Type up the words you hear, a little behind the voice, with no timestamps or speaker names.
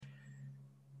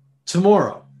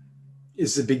Tomorrow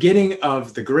is the beginning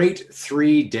of the great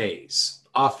 3 days,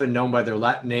 often known by their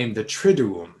Latin name, the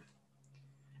Triduum.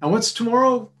 And what's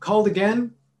tomorrow called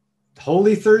again?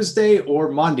 Holy Thursday or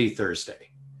Maundy Thursday?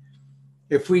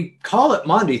 If we call it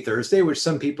Maundy Thursday, which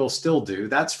some people still do,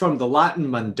 that's from the Latin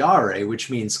mandare, which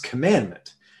means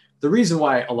commandment. The reason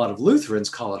why a lot of Lutherans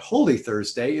call it Holy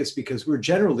Thursday is because we're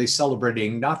generally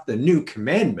celebrating not the new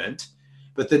commandment,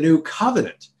 but the new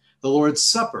covenant, the Lord's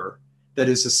Supper, that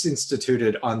is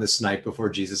instituted on this night before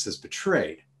Jesus is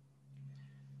betrayed.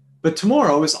 But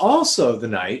tomorrow is also the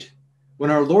night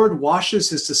when our Lord washes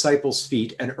his disciples'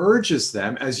 feet and urges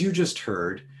them, as you just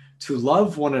heard, to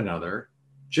love one another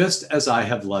just as I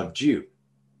have loved you.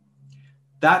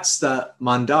 That's the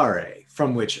mandare,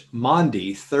 from which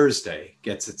Maundy Thursday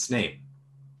gets its name.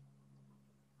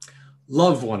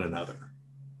 Love one another.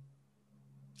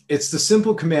 It's the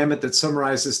simple commandment that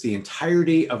summarizes the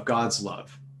entirety of God's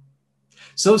love.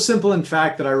 So simple, in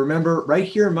fact, that I remember right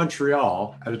here in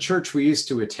Montreal at a church we used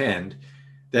to attend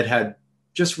that had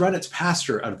just run its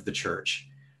pastor out of the church.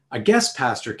 A guest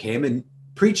pastor came and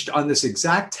preached on this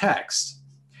exact text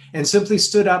and simply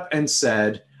stood up and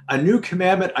said, "A new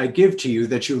commandment I give to you,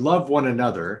 that you love one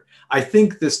another. I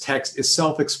think this text is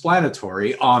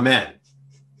self-explanatory. Amen."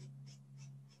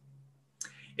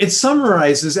 It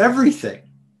summarizes everything.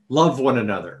 Love one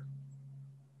another.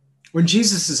 When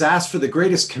Jesus is asked for the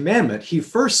greatest commandment, he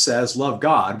first says, love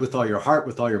God with all your heart,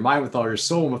 with all your mind, with all your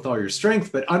soul, and with all your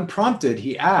strength. But unprompted,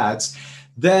 he adds,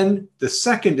 then the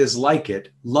second is like it,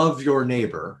 love your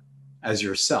neighbor as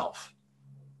yourself.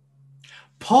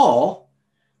 Paul,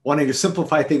 wanting to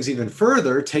simplify things even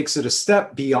further, takes it a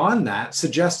step beyond that,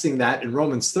 suggesting that in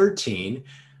Romans 13,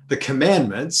 the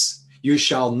commandments, you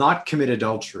shall not commit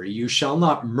adultery, you shall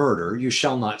not murder, you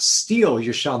shall not steal,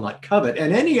 you shall not covet,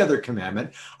 and any other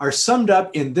commandment are summed up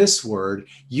in this word,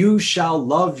 you shall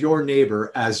love your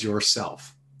neighbor as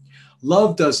yourself.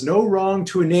 Love does no wrong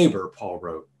to a neighbor, Paul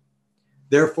wrote.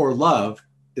 Therefore, love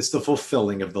is the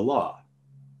fulfilling of the law.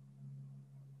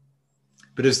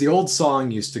 But as the old song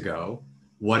used to go,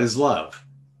 what is love?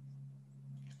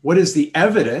 What is the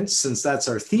evidence, since that's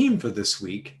our theme for this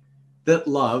week, that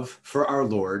love for our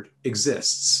Lord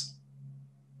exists?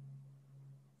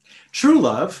 True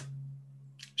love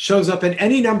shows up in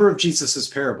any number of Jesus's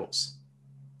parables.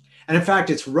 And in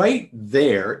fact, it's right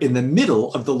there in the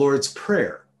middle of the Lord's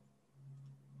Prayer.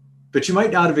 But you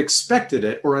might not have expected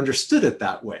it or understood it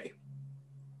that way.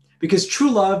 Because true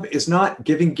love is not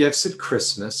giving gifts at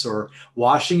Christmas or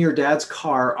washing your dad's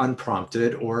car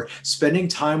unprompted or spending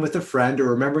time with a friend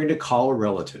or remembering to call a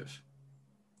relative.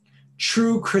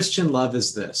 True Christian love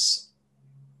is this: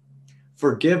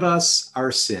 forgive us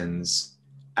our sins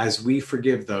as we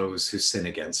forgive those who sin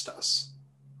against us.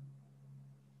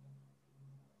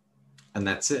 And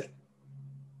that's it.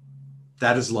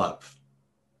 That is love.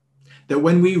 That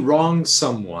when we wrong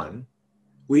someone,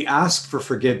 we ask for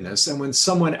forgiveness, and when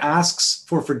someone asks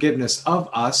for forgiveness of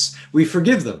us, we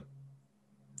forgive them.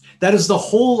 That is the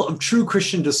whole of true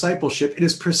Christian discipleship. It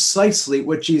is precisely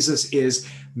what Jesus is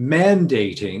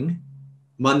mandating,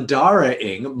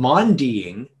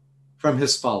 mandying from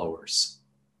his followers.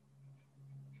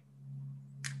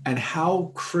 And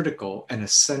how critical and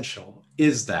essential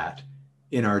is that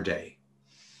in our day?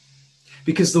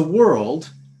 Because the world,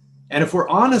 and if we're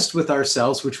honest with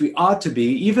ourselves, which we ought to be,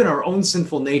 even our own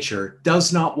sinful nature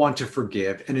does not want to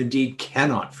forgive, and indeed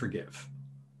cannot forgive.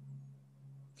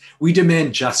 We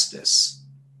demand justice.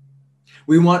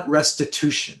 We want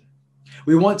restitution.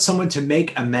 We want someone to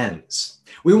make amends.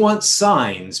 We want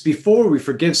signs before we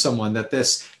forgive someone that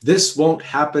this won't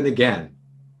happen again.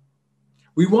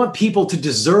 We want people to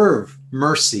deserve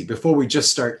mercy before we just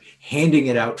start handing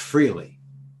it out freely.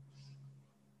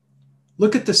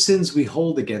 Look at the sins we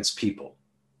hold against people.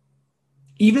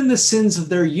 Even the sins of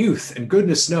their youth, and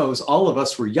goodness knows all of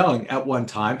us were young at one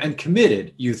time and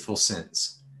committed youthful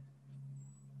sins.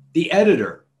 The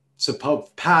editor,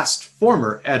 past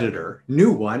former editor,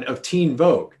 new one of Teen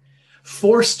Vogue,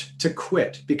 forced to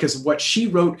quit because of what she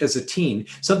wrote as a teen,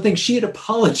 something she had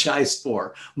apologized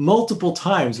for multiple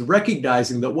times,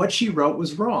 recognizing that what she wrote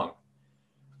was wrong.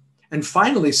 And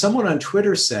finally, someone on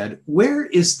Twitter said, "Where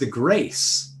is the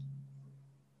grace?"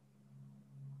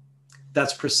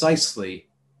 That's precisely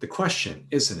the question,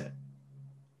 isn't it?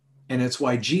 And it's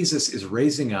why Jesus is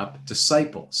raising up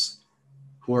disciples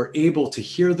who are able to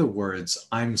hear the words,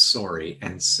 "I'm sorry,"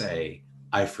 and say,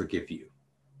 "I forgive you."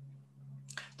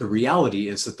 The reality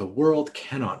is that the world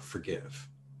cannot forgive.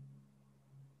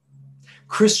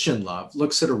 Christian love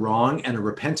looks at a wrong and a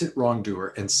repentant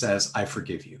wrongdoer and says, "I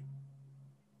forgive you."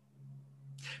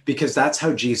 Because that's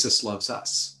how Jesus loves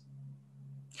us.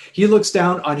 He looks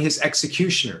down on his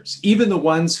executioners, even the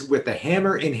ones with the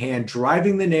hammer in hand,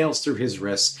 driving the nails through his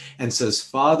wrists, and says,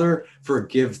 Father,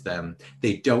 forgive them.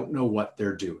 They don't know what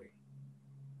they're doing.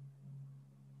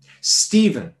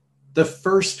 Stephen, the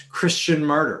first Christian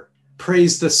martyr,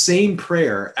 prays the same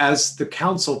prayer as the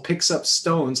council picks up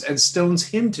stones and stones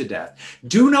him to death.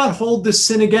 Do not hold this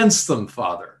sin against them,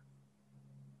 Father.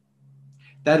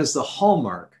 That is the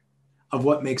hallmark of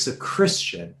what makes a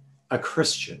Christian a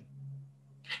Christian.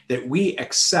 That we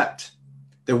accept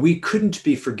that we couldn't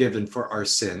be forgiven for our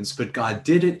sins, but God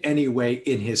did it anyway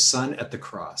in his Son at the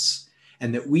cross.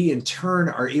 And that we in turn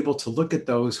are able to look at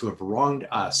those who have wronged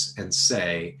us and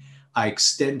say, I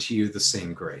extend to you the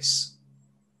same grace.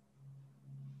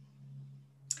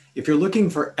 If you're looking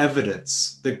for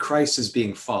evidence that Christ is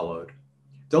being followed,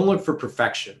 don't look for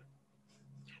perfection.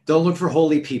 Don't look for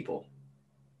holy people,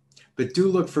 but do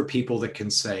look for people that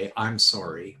can say, I'm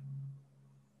sorry,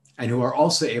 and who are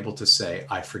also able to say,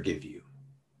 I forgive you.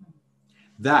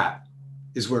 That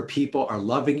is where people are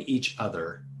loving each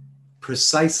other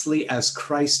precisely as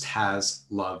Christ has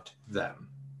loved them.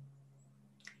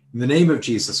 In the name of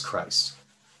Jesus Christ.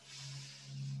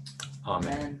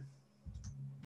 Amen.